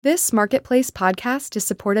This Marketplace podcast is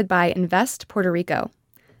supported by Invest Puerto Rico.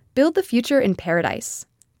 Build the future in paradise.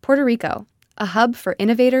 Puerto Rico, a hub for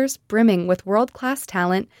innovators brimming with world-class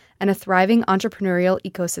talent and a thriving entrepreneurial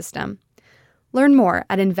ecosystem. Learn more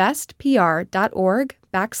at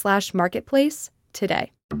investpr.org/marketplace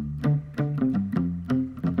today.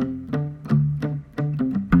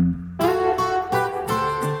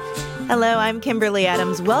 Hello, I'm Kimberly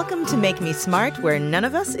Adams. Welcome to Make Me Smart, where none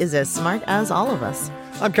of us is as smart as all of us.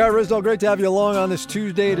 I'm Kyle Risdall. Great to have you along on this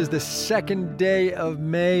Tuesday. It is the second day of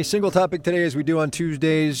May. Single topic today, as we do on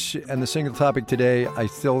Tuesdays. And the single topic today, I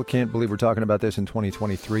still can't believe we're talking about this in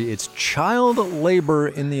 2023. It's child labor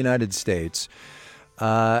in the United States.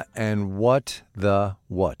 And what,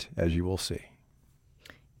 as you will see.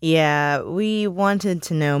 Yeah, we wanted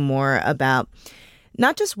to know more about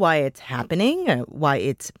not just why it's happening, why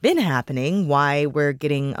it's been happening, why we're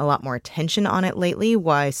getting a lot more attention on it lately,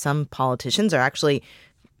 why some politicians are actually,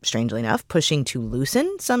 strangely enough, pushing to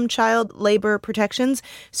loosen some child labor protections.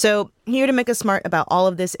 So here to make us smart about all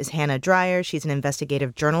of this is Hannah Dreier. She's an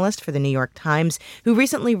investigative journalist for the New York Times who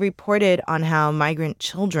recently reported on how migrant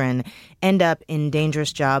children end up in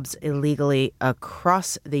dangerous jobs illegally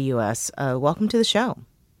across the U.S. Welcome to the show.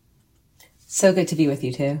 So good to be with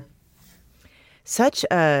you, too. Such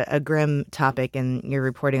a grim topic, and your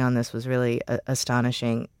reporting on this was really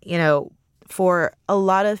astonishing. You know, for a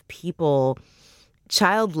lot of people,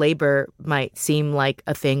 child labor might seem like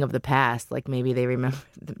a thing of the past. Like maybe they remember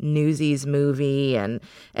the Newsies movie and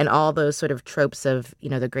all those sort of tropes of, you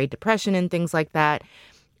know, the Great Depression and things like that.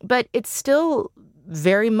 But it's still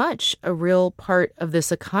very much a real part of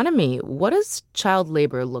this economy. What does child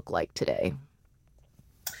labor look like today?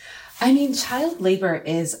 I mean, child labor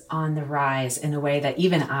is on the rise in a way that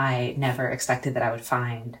even I never expected that I would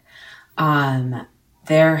find.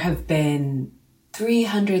 There have been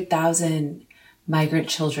 300,000 migrant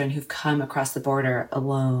children who've come across the border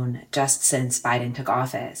alone just since Biden took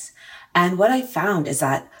office. And what I found is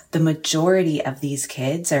that the majority of these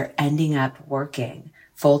kids are ending up working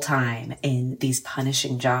full-time in these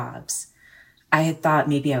punishing jobs. I had thought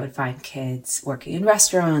maybe I would find kids working in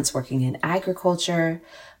restaurants, working in agriculture,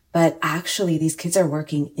 but actually these kids are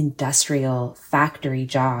working industrial factory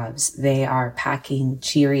jobs. They are packing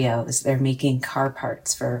Cheerios. They're making car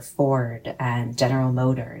parts for Ford and General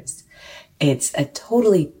Motors. It's a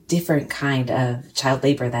totally different kind of child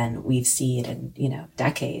labor than we've seen in,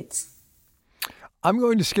 decades. I'm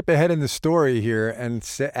going to skip ahead in the story here and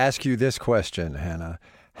ask you this question, Hannah.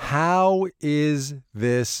 How is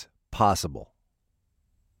this possible?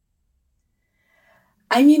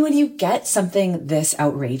 I mean, when you get something this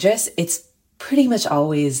outrageous, it's pretty much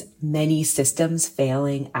always many systems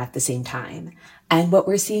failing at the same time. And what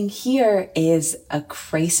we're seeing here is a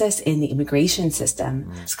crisis in the immigration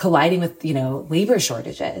system. It's colliding with, labor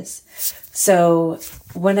shortages. So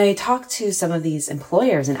when I talk to some of these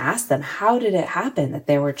employers and ask them, how did it happen that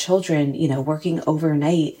there were children, working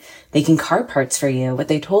overnight, making car parts for you? What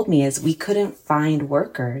they told me is we couldn't find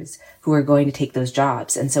workers who are going to take those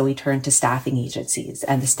jobs. And so we turned to staffing agencies,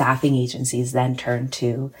 and the staffing agencies then turned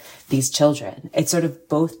to these children. It's sort of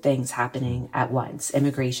both things happening at once,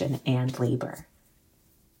 immigration and labor.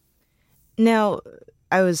 Now,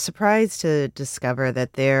 I was surprised to discover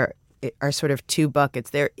that there are sort of two buckets.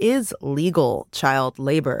 There is legal child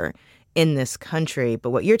labor in this country, but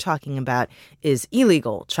what you're talking about is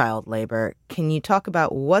illegal child labor. Can you talk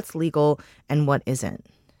about what's legal and what isn't?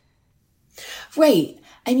 Right.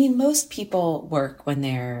 I mean, most people work when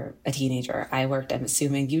they're a teenager. I worked, I'm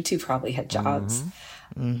assuming you two probably had jobs.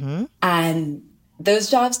 Mm-hmm. And those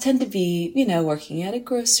jobs tend to be, working at a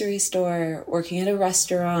grocery store, working at a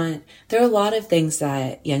restaurant. There are a lot of things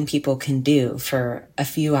that young people can do for a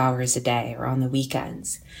few hours a day or on the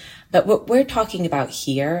weekends. But what we're talking about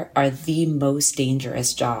here are the most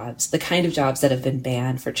dangerous jobs, the kind of jobs that have been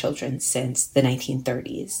banned for children since the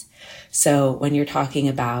 1930s. So when you're talking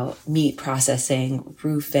about meat processing,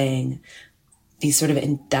 roofing, these sort of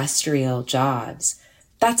industrial jobs,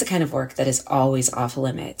 that's the kind of work that is always off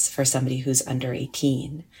limits for somebody who's under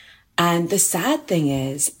 18. And the sad thing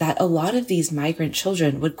is that a lot of these migrant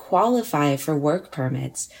children would qualify for work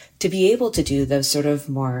permits to be able to do those sort of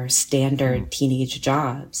more standard teenage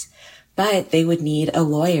jobs. But they would need a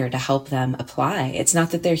lawyer to help them apply. It's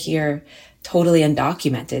not that they're here totally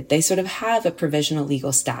undocumented. They sort of have a provisional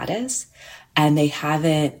legal status, and they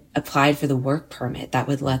haven't applied for the work permit that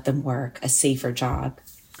would let them work a safer job.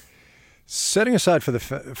 Setting aside for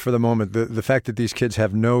the moment the fact that these kids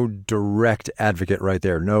have no direct advocate right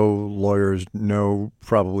there, no lawyers, no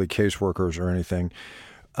probably caseworkers or anything,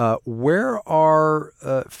 Where are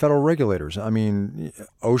federal regulators? I mean,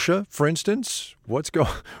 OSHA, for instance,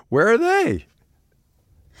 where are they?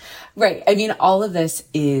 Right. I mean, all of this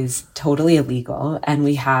is totally illegal. And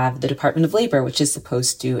we have the Department of Labor, which is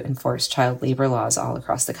supposed to enforce child labor laws all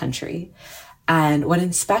across the country. And what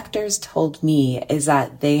inspectors told me is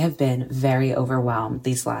that they have been very overwhelmed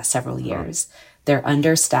these last several years. They're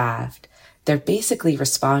understaffed. They're basically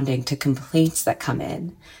responding to complaints that come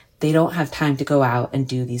in. They don't have time to go out and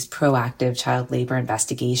do these proactive child labor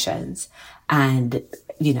investigations. And,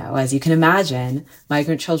 you know, as you can imagine,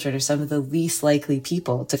 migrant children are some of the least likely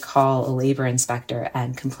people to call a labor inspector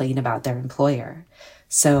and complain about their employer.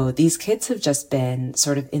 So these kids have just been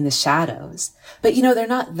sort of in the shadows. But, you know, they're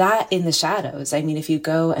not that in the shadows. I mean, if you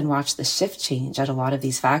go and watch the shift change at a lot of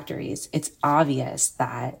these factories, it's obvious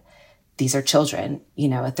that these are children. You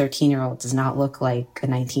know, a 13-year-old does not look like a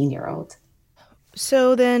 19-year-old.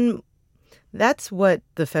 So then that's what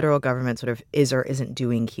the federal government sort of is or isn't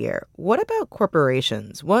doing here. What about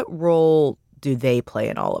corporations? What role do they play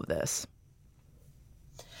in all of this?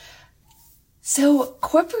 So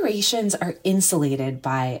corporations are insulated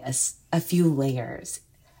by a few layers.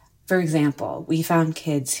 For example, we found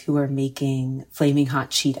kids who were making flaming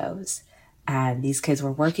hot Cheetos. And these kids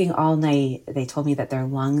were working all night. They told me that their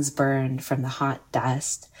lungs burned from the hot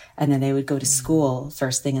dust. And then they would go to school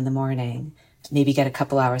first thing in the morning, maybe get a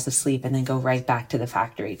couple hours of sleep, and then go right back to the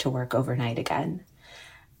factory to work overnight again.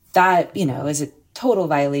 That, you know, is a total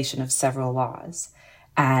violation of several laws.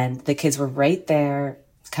 And the kids were right there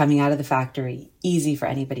coming out of the factory, easy for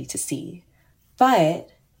anybody to see. But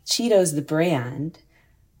Cheetos, the brand,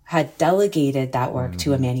 had delegated that work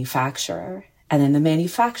to a manufacturer. And then the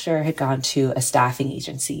manufacturer had gone to a staffing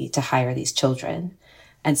agency to hire these children.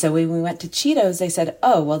 And so when we went to Cheetos, they said,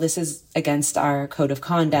 oh, well, this is against our code of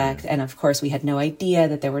conduct. And of course, we had no idea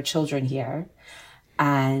that there were children here.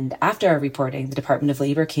 And after our reporting, the Department of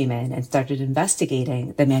Labor came in and started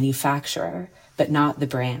investigating the manufacturer, but not the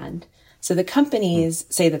brand. So the companies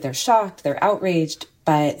say that they're shocked, they're outraged,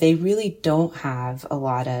 but they really don't have a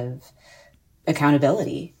lot of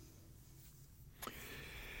accountability.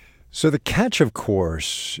 So the catch, of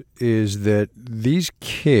course, is that these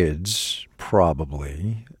kids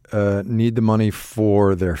probably need the money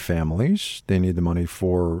for their families. They need the money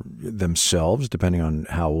for themselves, depending on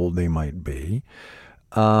how old they might be.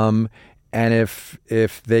 And if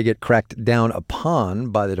they get cracked down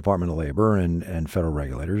upon by the Department of Labor and federal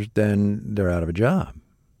regulators, then they're out of a job.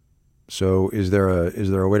 So is there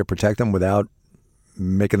a way to protect them without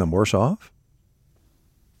making them worse off?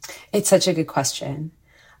 It's such a good question.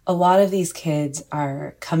 A lot of these kids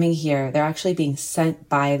are coming here. They're actually being sent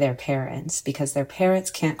by their parents because their parents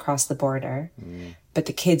can't cross the border, but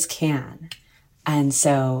the kids can. And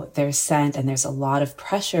so they're sent, and there's a lot of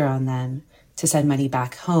pressure on them to send money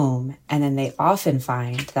back home. And then they often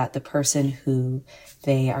find that the person who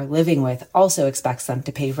they are living with also expects them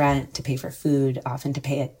to pay rent, to pay for food, often to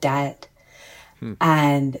pay a debt.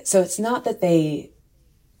 And so it's not that they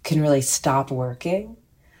can really stop working,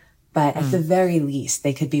 but at the very least,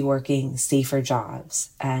 they could be working safer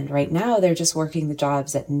jobs. And right now, they're just working the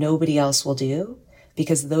jobs that nobody else will do,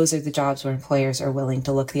 because those are the jobs where employers are willing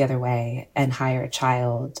to look the other way and hire a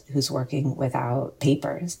child who's working without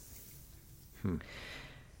papers.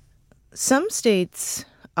 Some states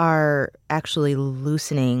are actually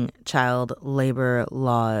loosening child labor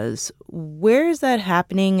laws. Where is that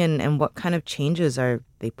happening, and what kind of changes are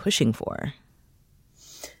they pushing for?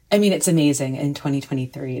 I mean, it's amazing in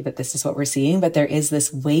 2023 that this is what we're seeing, but there is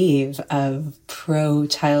this wave of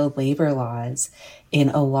pro-child labor laws in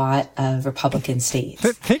a lot of Republican states.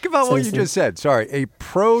 Think about what you just said. Sorry, a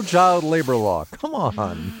pro-child labor law. Come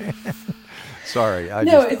on. Sorry,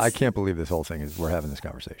 I can't believe this whole thing is we're having this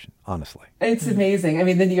conversation, honestly. It's amazing. I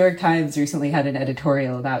mean, the New York Times recently had an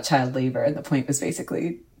editorial about child labor, and the point was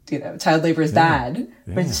basically, you know, child labor is bad,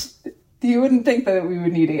 which you wouldn't think that we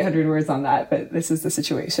would need 800 words on that, but this is the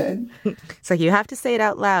situation. It's like you have to say it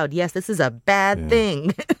out loud. Yes, this is a bad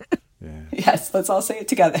thing. Yes, let's all say it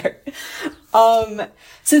together.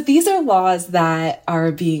 So these are laws that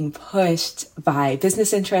are being pushed by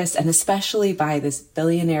business interests, and especially by this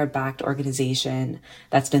billionaire-backed organization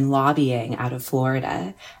that's been lobbying out of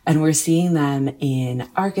Florida. And we're seeing them in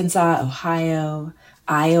Arkansas, Ohio,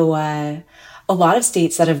 Iowa, a lot of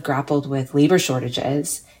states that have grappled with labor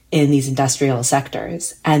shortages in these industrial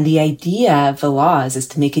sectors. And the idea of the laws is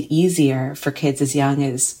to make it easier for kids as young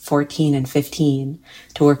as 14 and 15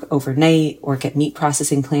 to work overnight, work at meat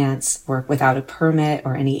processing plants, work without a permit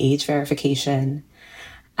or any age verification.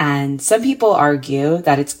 And some people argue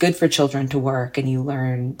that it's good for children to work and you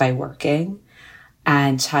learn by working.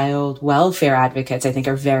 And child welfare advocates, I think,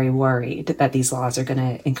 are very worried that these laws are going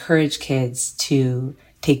to encourage kids to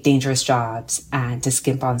take dangerous jobs and to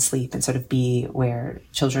skimp on sleep and sort of be where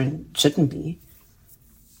children shouldn't be.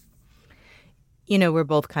 You know, we're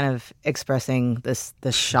both kind of expressing this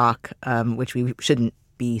shock, which we shouldn't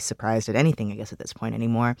be surprised at anything, I guess, at this point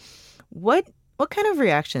anymore. What kind of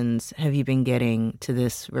reactions have you been getting to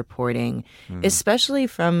this reporting, especially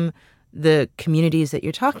from the communities that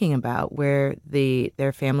you're talking about, where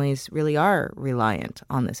their families really are reliant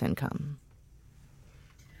on this income?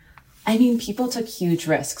 I mean, people took huge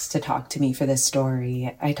risks to talk to me for this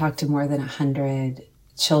story. I talked to more than 100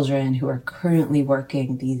 children who are currently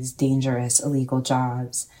working these dangerous illegal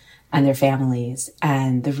jobs and their families.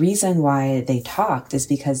 And the reason why they talked is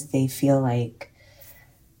because they feel like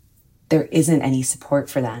there isn't any support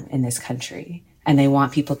for them in this country. And they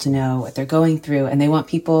want people to know what they're going through. And they want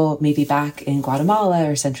people maybe back in Guatemala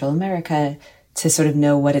or Central America to sort of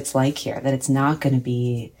know what it's like here, that it's not going to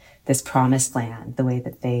be this promised land the way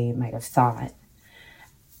that they might have thought.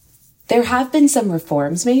 There have been some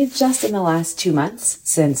reforms made just in the last 2 months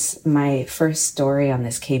since my first story on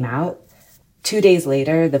this came out. 2 days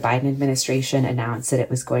later, the Biden administration announced that it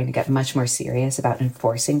was going to get much more serious about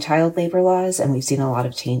enforcing child labor laws, and we've seen a lot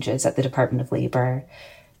of changes at the Department of Labor.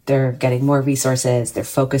 They're getting more resources. They're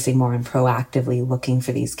focusing more on proactively looking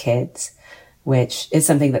for these kids, which is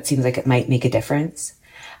something that seems like it might make a difference.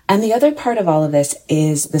 And the other part of all of this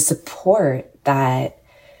is the support that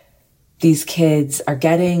these kids are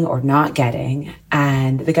getting or not getting.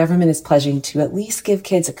 And the government is pledging to at least give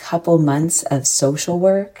kids a couple months of social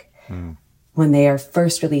work when they are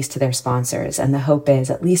first released to their sponsors. And the hope is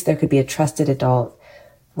at least there could be a trusted adult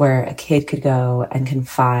where a kid could go and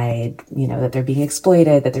confide, that they're being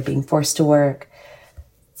exploited, that they're being forced to work.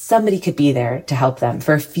 Somebody could be there to help them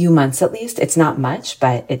for a few months at least. It's not much,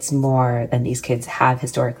 but it's more than these kids have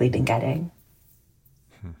historically been getting.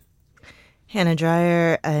 Hannah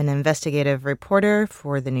Dreier, an investigative reporter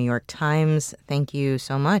for the New York Times. Thank you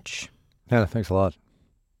so much. Hannah, thanks a lot.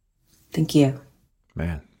 Thank you.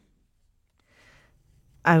 Man.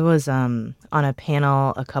 I was on a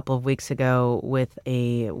panel a couple of weeks ago with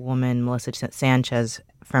a woman, Melissa Sanchez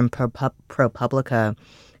from ProPublica,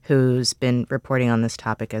 who's been reporting on this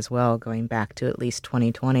topic as well, going back to at least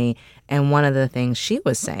 2020. And one of the things she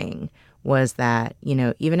was saying was that,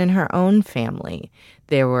 even in her own family,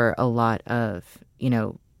 there were a lot of,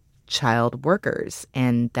 child workers.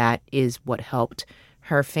 And that is what helped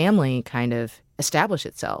her family kind of establish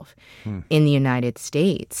itself in the United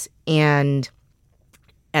States. And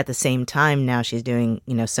at the same time, now she's doing,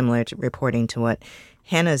 similar to reporting to what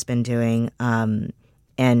Hannah's been doing. And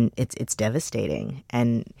it's devastating.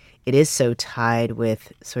 And it is so tied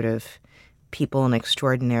with sort of people in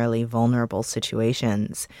extraordinarily vulnerable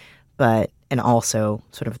situations, and also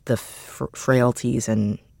sort of the frailties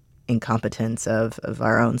and incompetence of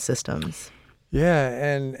our own systems. Yeah,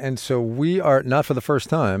 and so we are, not for the first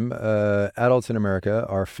time, adults in America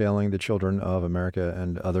are failing the children of America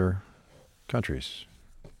and other countries.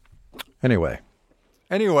 Anyway,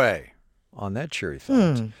 on that cheery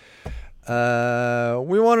thought,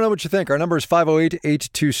 we want to know what you think. Our number is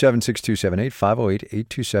 508-827-6278,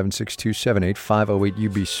 508-827-6278,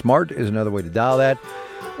 508-UB-SMART is another way to dial that.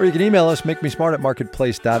 Or you can email us,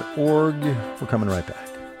 makemesmart@marketplace.org. We're coming right back.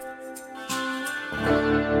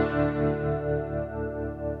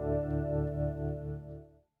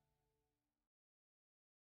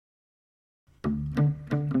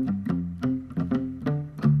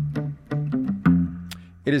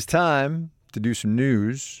 It is time to do some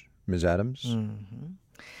news, Ms. Adams. Mm-hmm.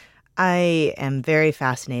 I am very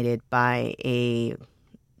fascinated by a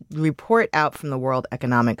report out from the World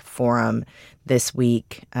Economic Forum this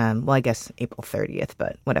week. I guess April 30th,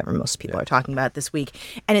 but whatever, most people are talking about this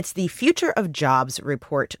week. And it's the Future of Jobs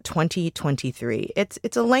Report 2023. It's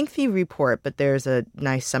a lengthy report, but there's a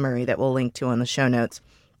nice summary that we'll link to on the show notes,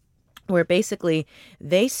 where basically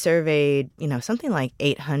they surveyed, something like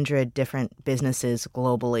 800 different businesses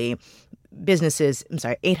globally.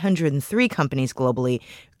 803 companies globally,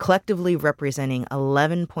 collectively representing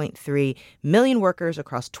 11.3 million workers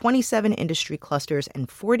across 27 industry clusters and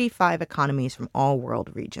 45 economies from all world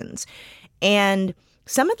regions. And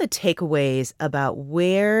some of the takeaways about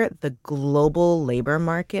where the global labor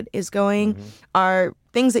market is going are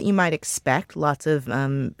things that you might expect. Lots of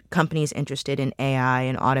companies interested in AI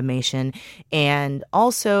and automation, and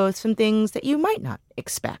also some things that you might not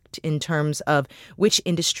expect in terms of which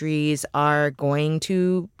industries are going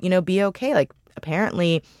to, be okay. Like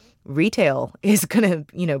apparently retail is going to,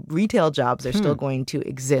 retail jobs are still going to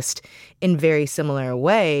exist in very similar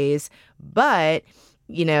ways. But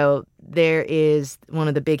there is one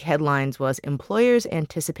of the big headlines was employers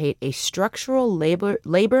anticipate a structural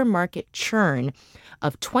labor market churn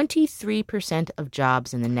of 23% of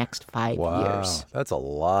jobs in the next 5 years. That's a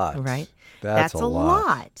lot. Right? That's a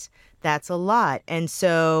lot. That's a lot. And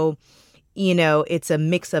so, it's a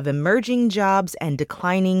mix of emerging jobs and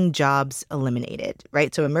declining jobs eliminated,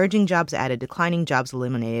 right? So emerging jobs added, declining jobs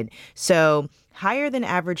eliminated. So higher than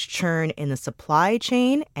average churn in the supply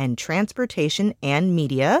chain and transportation and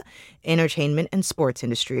media, entertainment and sports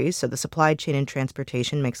industries. So the supply chain and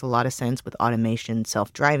transportation makes a lot of sense with automation,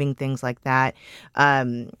 self-driving, things like that.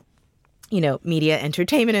 Media,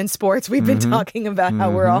 entertainment, and sports. We've been talking about how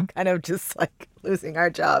we're all kind of just like losing our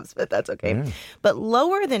jobs, but that's okay. Yeah. But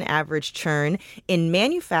lower than average churn in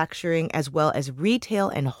manufacturing as well as retail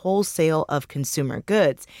and wholesale of consumer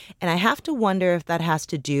goods. And I have to wonder if that has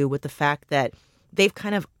to do with the fact that they've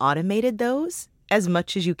kind of automated those as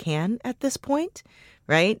much as you can at this point,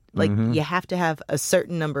 right? Like you have to have a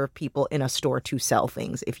certain number of people in a store to sell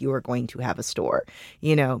things if you are going to have a store.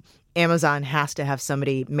 Amazon has to have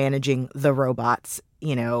somebody managing the robots,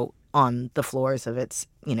 on the floors of its,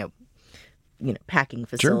 packing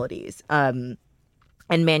facilities. Sure.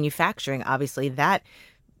 And manufacturing, obviously, that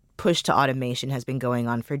push to automation has been going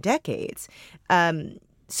on for decades.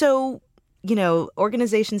 So,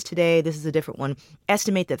 organizations today, this is a different one,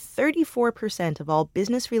 estimate that 34% of all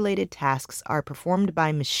business-related tasks are performed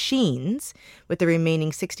by machines, with the remaining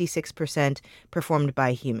 66% performed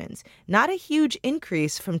by humans. Not a huge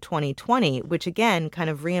increase from 2020, which again kind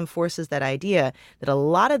of reinforces that idea that a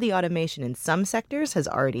lot of the automation in some sectors has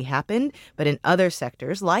already happened, but in other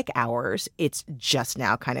sectors, like ours, it's just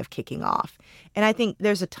now kind of kicking off. And I think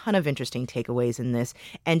there's a ton of interesting takeaways in this.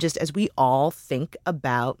 And just as we all think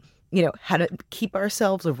about how to keep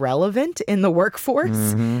ourselves relevant in the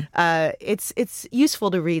workforce. It's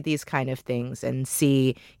useful to read these kind of things and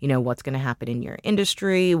see, what's going to happen in your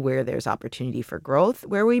industry, where there's opportunity for growth,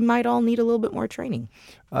 where we might all need a little bit more training.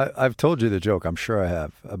 I've told you the joke, I'm sure I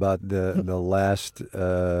have, about the last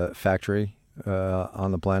factory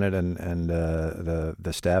on the planet and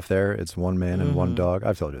the staff there. It's one man and one dog.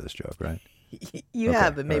 I've told you this joke, right? You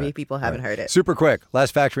have, but maybe people haven't heard it. Super quick.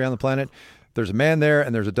 Last factory on the planet. There's a man there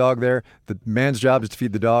and there's a dog there. The man's job is to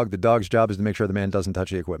feed the dog. The dog's job is to make sure the man doesn't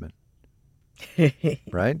touch the equipment.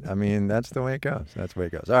 Right? I mean, that's the way it goes.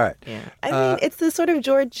 All right. Yeah. I mean, it's the sort of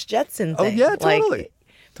George Jetson thing. Oh, yeah, totally.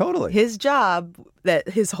 Totally. His job that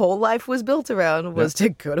his whole life was built around was to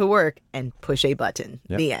go to work and push a button.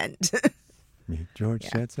 Yep. The end. George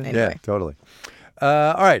Jetson? Anyway. Yeah, totally.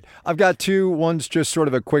 All right. I've got two. One's just sort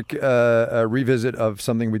of a quick revisit of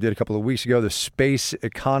something we did a couple of weeks ago, the space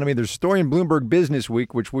economy. There's a story in Bloomberg Business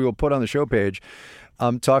Week, which we will put on the show page,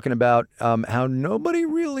 talking about how nobody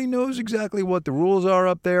really knows exactly what the rules are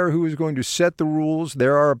up there, who is going to set the rules.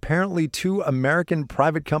 There are apparently 2 American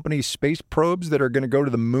private company space probes that are going to go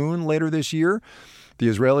to the moon later this year. The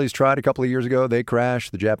Israelis tried a couple of years ago. They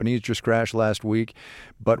crashed. The Japanese just crashed last week.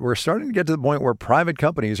 But we're starting to get to the point where private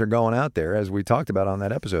companies are going out there, as we talked about on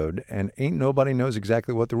that episode, and ain't nobody knows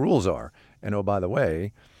exactly what the rules are. And oh, by the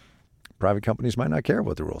way, private companies might not care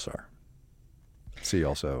what the rules are. See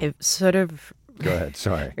also. It sort of... Go ahead.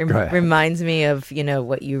 Sorry. Go ahead. Reminds me of,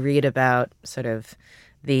 what you read about sort of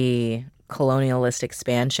the colonialist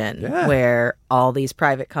expansion, where all these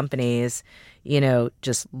private companies,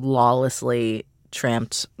 just lawlessly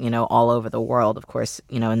tramped, all over the world. Of course,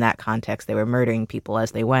 in that context, they were murdering people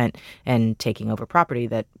as they went and taking over property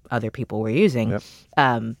that other people were using.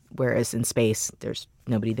 Yep. Whereas in space, there's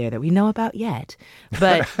nobody there that we know about yet.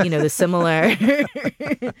 But, the similar,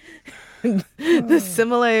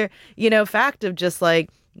 fact of just like,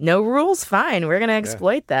 no rules, fine, we're going to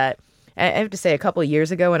exploit that. I have to say, a couple of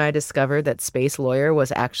years ago when I discovered that space lawyer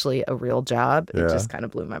was actually a real job, it just kind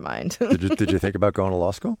of blew my mind. Did you think about going to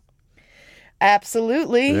law school?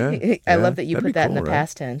 Absolutely. Yeah, I love that you put that in the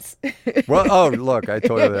past tense. Well, look, I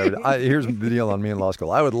told you that. Here's the deal on me in law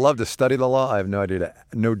school. I would love to study the law. I have no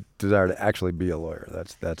desire to actually be a lawyer.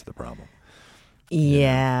 That's the problem.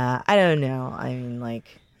 Yeah, I don't know. I mean,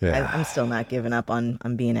 I'm still not giving up on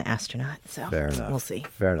being an astronaut. So fair enough. We'll see.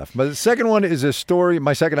 Fair enough. But the second one is a story.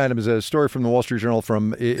 My second item is a story from the Wall Street Journal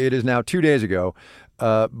it is now 2 days ago.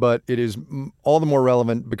 But it is all the more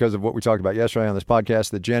relevant because of what we talked about yesterday on this podcast,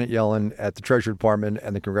 that Janet Yellen at the Treasury Department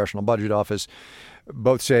and the Congressional Budget Office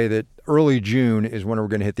both say that early June is when we're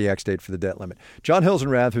going to hit the X date for the debt limit. John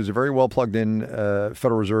Hilsenrath, who's a very well plugged in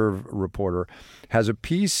Federal Reserve reporter, has a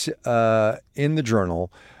piece in the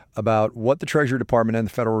Journal about what the Treasury Department and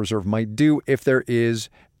the Federal Reserve might do if there is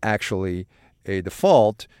actually a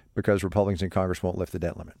default, because Republicans in Congress won't lift the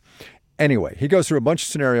debt limit. Anyway, he goes through a bunch of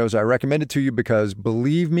scenarios. I recommend it to you because,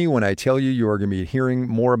 believe me when I tell you are going to be hearing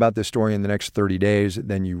more about this story in the next 30 days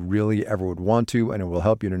than you really ever would want to, and it will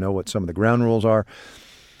help you to know what some of the ground rules are.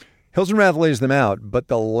 Hilsenrath lays them out, but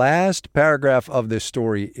the last paragraph of this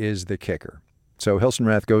story is the kicker. So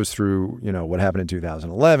Hilsenrath goes through, what happened in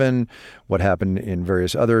 2011, what happened in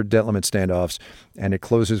various other debt limit standoffs, and it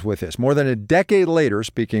closes with this. More than a decade later,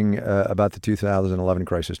 speaking about the 2011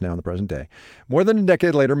 crisis now in the present day, more than a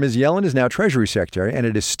decade later, Ms. Yellen is now Treasury Secretary, and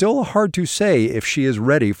it is still hard to say if she is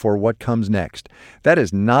ready for what comes next. That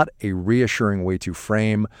is not a reassuring way to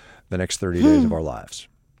frame the next 30 days of our lives.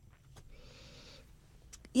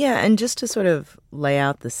 Yeah, and just to sort of lay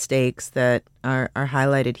out the stakes that are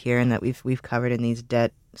highlighted here and that we've covered in these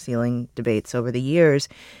debt ceiling debates over the years,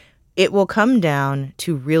 it will come down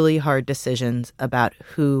to really hard decisions about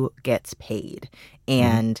who gets paid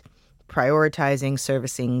and prioritizing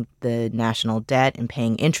servicing the national debt and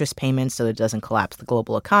paying interest payments so it doesn't collapse the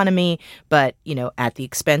global economy. But, at the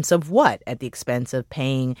expense of what? At the expense of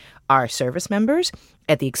paying our service members,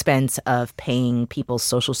 at the expense of paying people's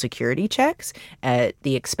Social Security checks, at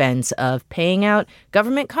the expense of paying out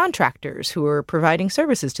government contractors who are providing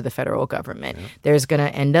services to the federal government. Yeah. There's going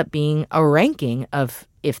to end up being a ranking of,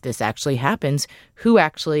 if this actually happens, who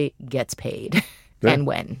actually gets paid and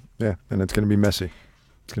when. Yeah, and it's going to be messy.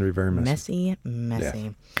 It's going to be very messy. Messy.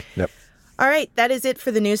 Yeah. Yep. All right, that is it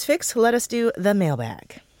for the News Fix. Let us do the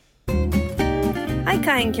mailbag. Hi,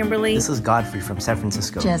 Kai and Kimberly. This is Godfrey from San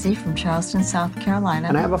Francisco. Jesse from Charleston, South Carolina.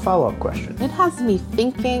 And I have a follow-up question. It has me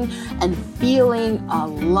thinking and feeling a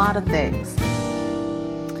lot of things.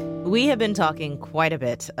 We have been talking quite a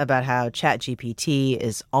bit about how ChatGPT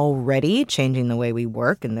is already changing the way we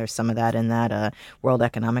work, and there's some of that in that World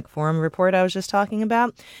Economic Forum report I was just talking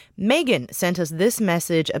about. Megan sent us this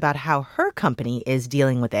message about how her company is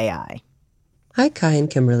dealing with AI. Hi, Kai and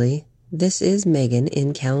Kimberly. This is Megan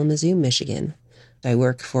in Kalamazoo, Michigan. I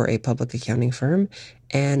work for a public accounting firm,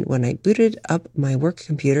 and when I booted up my work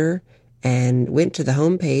computer and went to the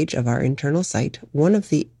home page of our internal site, one of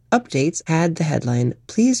the updates had the headline,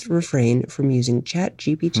 "Please refrain from using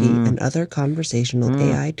ChatGPT and other conversational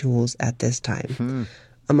AI tools at this time."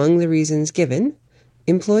 Among the reasons given,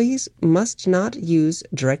 employees must not use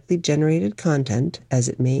directly generated content as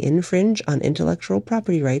it may infringe on intellectual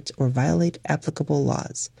property rights or violate applicable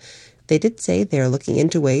laws. They did say they are looking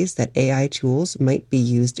into ways that AI tools might be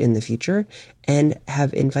used in the future and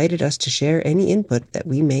have invited us to share any input that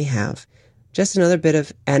we may have. Just another bit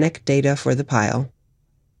of anecdata for the pile.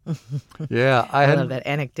 Yeah, I love that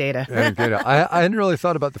anecdata. I hadn't really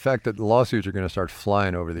thought about the fact that lawsuits are going to start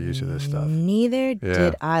flying over the use of this stuff. Neither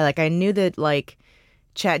did I. I knew that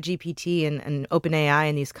ChatGPT and OpenAI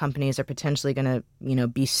and these companies are potentially going to,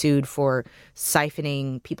 be sued for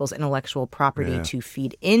siphoning people's intellectual property to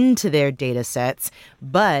feed into their data sets.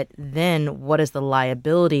 But then what is the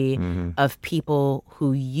liability of people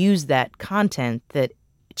who use that content that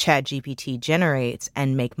ChatGPT generates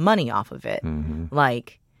and make money off of it?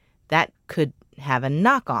 That could have a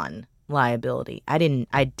knock-on liability. I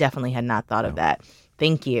definitely had not thought of that.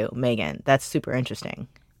 Thank you, Megan. That's super interesting.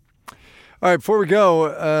 All right, before we go,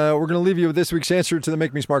 we're going to leave you with this week's answer to the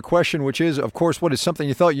Make Me Smart question, which is, of course, what is something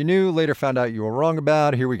you thought you knew, later found out you were wrong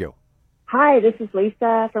about? Here we go. Hi, this is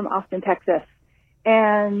Lisa from Austin, Texas.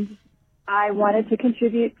 And I wanted to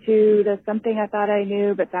contribute to the something I thought I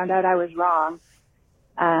knew but found out I was wrong.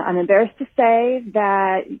 I'm embarrassed to say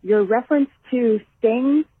that your reference to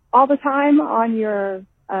Sting all the time on your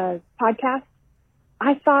podcast,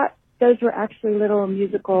 I thought those were actually little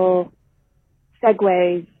musical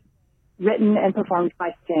segues written and performed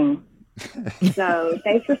by Sting. So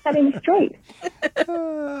thanks for setting me straight.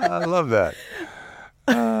 I love that.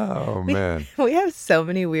 Oh, man. We have so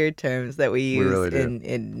many weird terms that we use really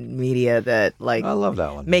in media that, I love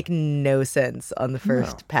that one. Make no sense on the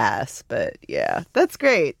first pass. But, yeah, that's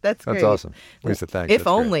great. That's great. That's awesome. Lisa, thanks. If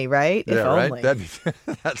only, right? Yeah, if only. Right?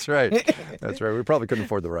 That's right. That's right. We probably couldn't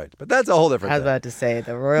afford the rights. But that's a whole different thing. I was about to say,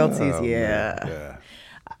 the royalties, Yeah.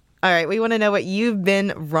 All right, we want to know what you've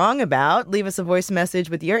been wrong about. Leave us a voice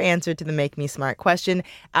message with your answer to the Make Me Smart question.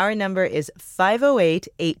 Our number is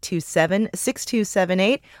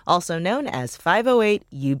 508-827-6278, also known as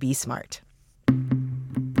 508-UB-SMART.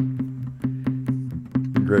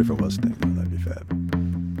 Great for listening. That'd be fab.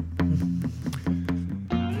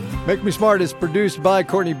 Make Me Smart is produced by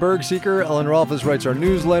Courtney Bergseeker. Ellen Rolfes writes our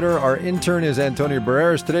newsletter. Our intern is Antonio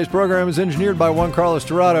Barreras. Today's program is engineered by Juan Carlos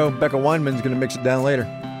Torrado. Becca Weinman's going to mix it down later.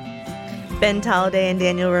 Ben Tolliday and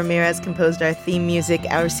Daniel Ramirez composed our theme music.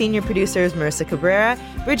 Our senior producer is Marissa Cabrera.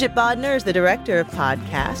 Bridget Bodner is the director of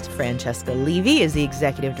podcast. Francesca Levy is the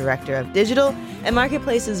executive director of digital. And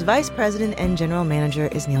Marketplace's vice president and general manager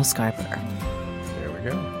is Neil Scarper. There we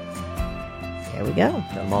go. There we go.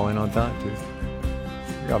 Got them all in on time, too.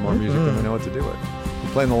 We got more music than we know what to do with. You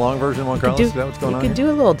playing the long version, Juan Carlos? Is that what's going on? You could do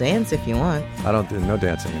a little dance if you want. I don't do no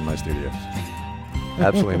dancing in my studios.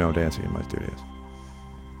 Absolutely no dancing in my studios.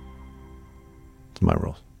 It's my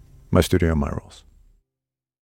rules. My studio, my rules.